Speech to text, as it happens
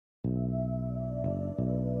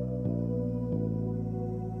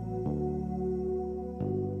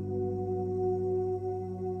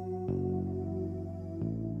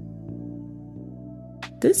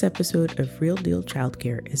This episode of Real Deal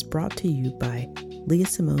Childcare is brought to you by Leah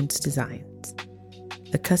Simone's Designs,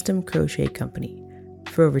 a custom crochet company.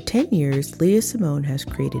 For over 10 years, Leah Simone has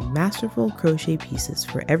created masterful crochet pieces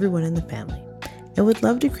for everyone in the family and would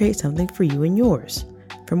love to create something for you and yours.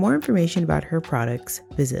 For more information about her products,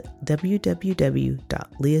 visit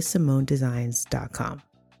www.leahsimonedesigns.com.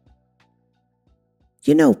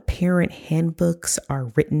 You know, parent handbooks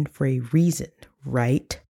are written for a reason,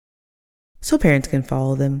 right? So parents can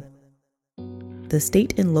follow them. The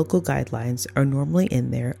state and local guidelines are normally in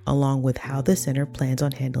there, along with how the center plans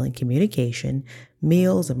on handling communication,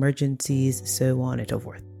 meals, emergencies, so on and so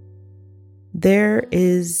forth. There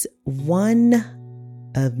is one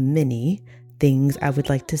of many things I would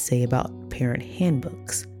like to say about parent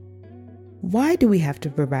handbooks. Why do we have to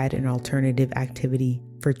provide an alternative activity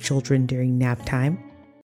for children during nap time?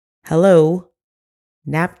 Hello,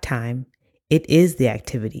 nap time. It is the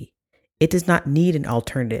activity. It does not need an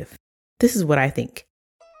alternative. This is what I think.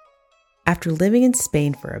 After living in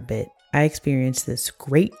Spain for a bit, I experienced this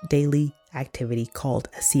great daily activity called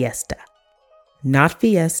a siesta. Not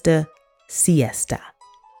fiesta, siesta.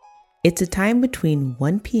 It's a time between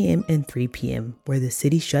 1 p.m. and 3 p.m. where the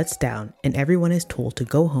city shuts down and everyone is told to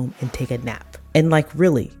go home and take a nap. And like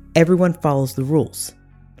really, everyone follows the rules.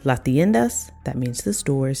 Las tiendas, that means the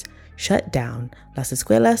stores, shut down. Las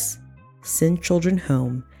escuelas send children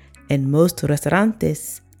home. And most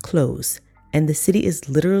restaurantes close. And the city is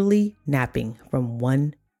literally napping from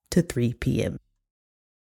 1 to 3 p.m.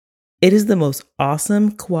 It is the most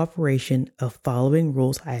awesome cooperation of following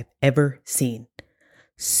rules I have ever seen.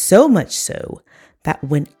 So much so that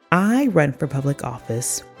when I run for public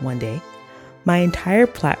office one day, my entire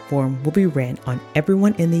platform will be ran on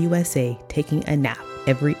everyone in the USA taking a nap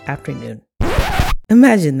every afternoon.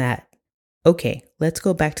 Imagine that. Okay, let's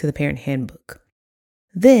go back to the parent handbook.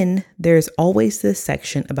 Then there's always this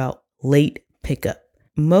section about late pickup.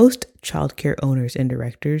 Most childcare owners and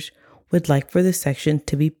directors would like for this section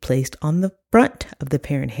to be placed on the front of the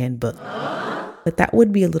parent handbook, but that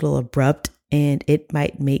would be a little abrupt and it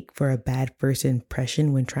might make for a bad first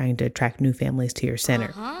impression when trying to attract new families to your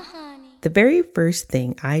center. The very first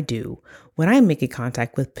thing I do when I make a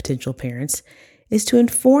contact with potential parents is to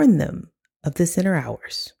inform them of the center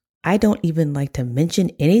hours. I don't even like to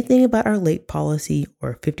mention anything about our late policy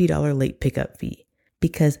or $50 late pickup fee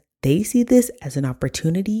because they see this as an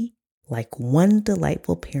opportunity like one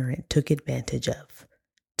delightful parent took advantage of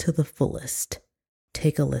to the fullest.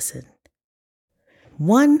 Take a listen.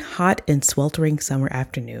 One hot and sweltering summer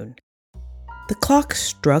afternoon, the clock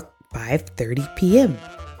struck 5:30 p.m.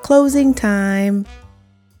 Closing time.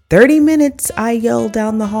 30 minutes, I yelled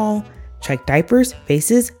down the hall. Check diapers,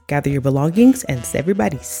 faces, gather your belongings, and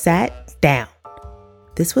everybody sat down.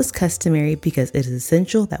 This was customary because it is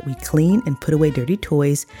essential that we clean and put away dirty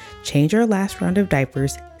toys, change our last round of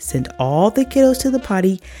diapers, send all the kiddos to the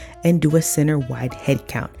potty, and do a center-wide head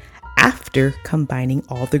count after combining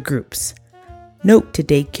all the groups. Note to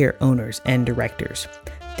daycare owners and directors,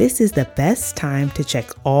 this is the best time to check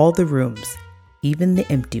all the rooms, even the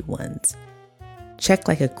empty ones. Check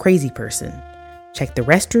like a crazy person. Check the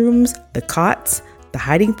restrooms, the cots, the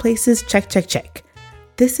hiding places, check.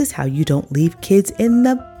 This is how you don't leave kids in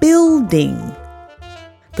the building.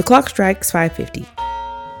 The clock strikes 5:50.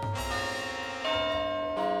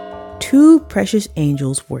 Two precious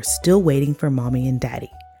angels were still waiting for mommy and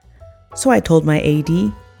daddy. So I told my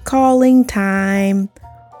AD, calling time.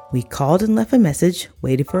 We called and left a message,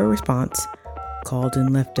 waited for a response, called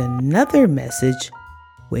and left another message,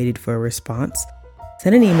 waited for a response,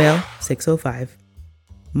 sent an email, 6:05.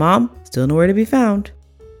 Mom, still nowhere to be found.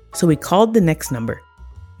 So we called the next number,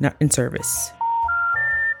 not in service.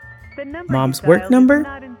 Mom's work number,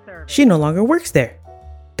 she no longer works there.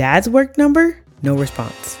 Dad's work number, no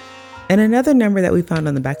response. And another number that we found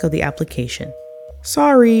on the back of the application.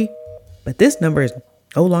 Sorry, but this number is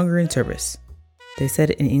no longer in service. They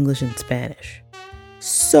said it in English and Spanish.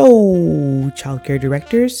 So, childcare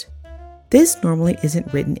directors, this normally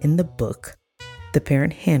isn't written in the book, the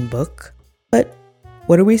parent handbook, but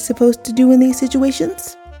what are we supposed to do in these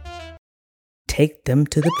situations? Take them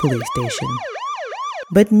to the police station.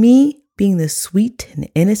 But me, being the sweet and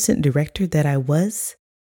innocent director that I was,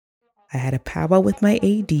 I had a powwow with my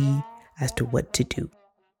AD as to what to do.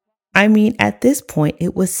 I mean, at this point,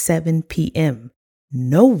 it was 7 p.m.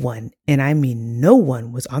 No one, and I mean no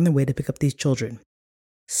one, was on their way to pick up these children.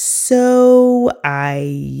 So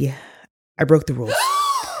I broke the rules.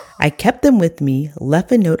 I kept them with me,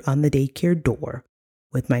 left a note on the daycare door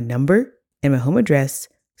with my number and my home address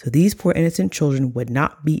so these poor innocent children would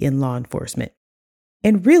not be in law enforcement.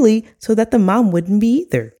 And really, so that the mom wouldn't be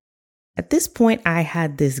either. At this point, I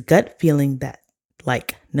had this gut feeling that,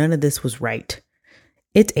 none of this was right.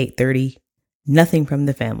 It's 8:30, nothing from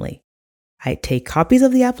the family. I'd take copies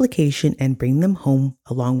of the application and bring them home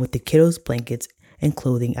along with the kiddos' blankets and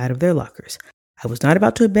clothing out of their lockers. I was not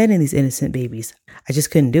about to abandon these innocent babies. I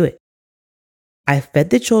just couldn't do it. I fed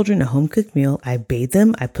the children a home-cooked meal, I bathed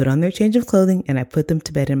them, I put on their change of clothing, and I put them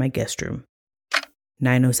to bed in my guest room.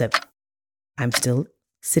 9:07. I'm still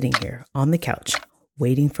sitting here on the couch,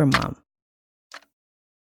 waiting for Mom.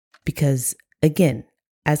 Because, again,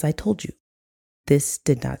 as I told you, this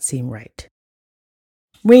did not seem right.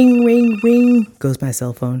 Ring, ring, ring, goes my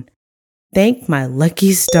cell phone. Thank my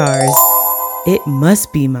lucky stars. It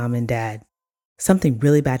must be Mom and Dad. Something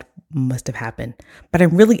really bad must have happened, but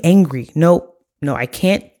I'm really angry. No, I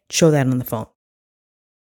can't show that on the phone.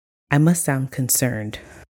 I must sound concerned.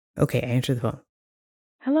 Okay, I answer the phone.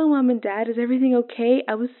 Hello, Mom and Dad. Is everything okay?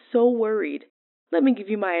 I was so worried. Let me give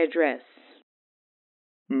you my address.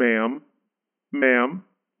 Ma'am,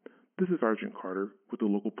 this is Sergeant Carter with the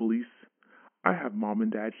local police. I have Mom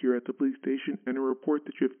and Dad here at the police station and a report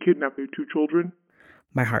that you have kidnapped their 2 children.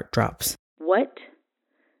 My heart drops. What?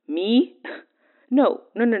 Me? No.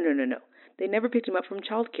 They never picked him up from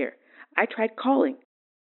childcare. I tried calling.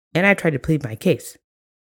 And I tried to plead my case.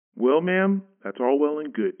 Well, ma'am, that's all well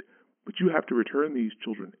and good, but you have to return these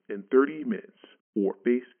children in 30 minutes or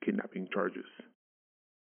face kidnapping charges.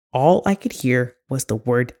 All I could hear was the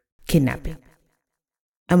word kidnapping.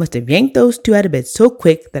 I must have yanked those 2 out of bed so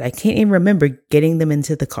quick that I can't even remember getting them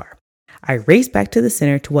into the car. I raced back to the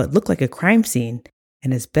center to what looked like a crime scene,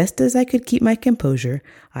 and as best as I could keep my composure,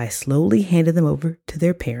 I slowly handed them over to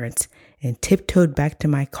their parents and tiptoed back to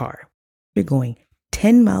my car. We're going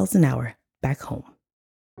 10 miles an hour back home.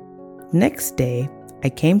 Next day, I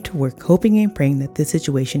came to work hoping and praying that this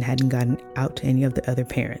situation hadn't gotten out to any of the other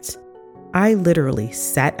parents. I literally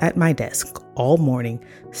sat at my desk all morning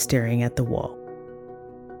staring at the wall.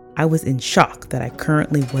 I was in shock that I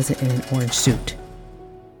currently wasn't in an orange suit.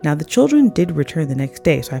 Now, the children did return the next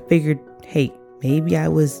day, so I figured, hey, maybe I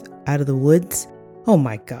was out of the woods. Oh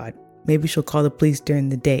my God, maybe she'll call the police during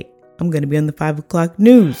the day. I'm going to be on the 5 o'clock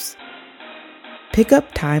news.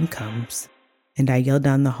 Pickup time comes, and I yell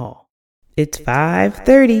down the hall. It's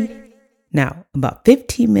 5:30. Now, about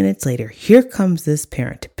 15 minutes later, here comes this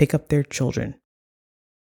parent to pick up their children.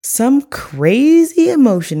 Some crazy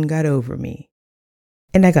emotion got over me,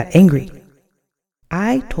 and I got angry.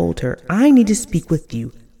 I told her, I need to speak with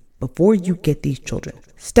you before you get these children.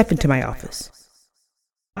 Step into my office.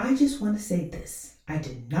 I just want to say this. I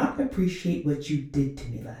did not appreciate what you did to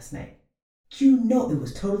me last night. You know it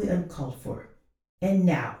was totally uncalled for. And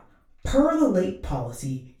now, per the late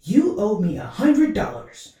policy, you owe me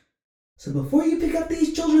 $100. So before you pick up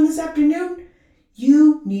these children this afternoon,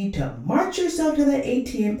 you need to march yourself to that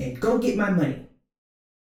ATM and go get my money.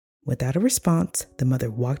 Without a response, the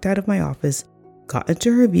mother walked out of my office, got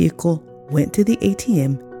into her vehicle, went to the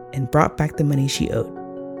ATM, and brought back the money she owed.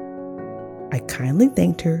 I kindly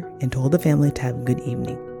thanked her and told the family to have a good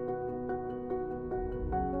evening.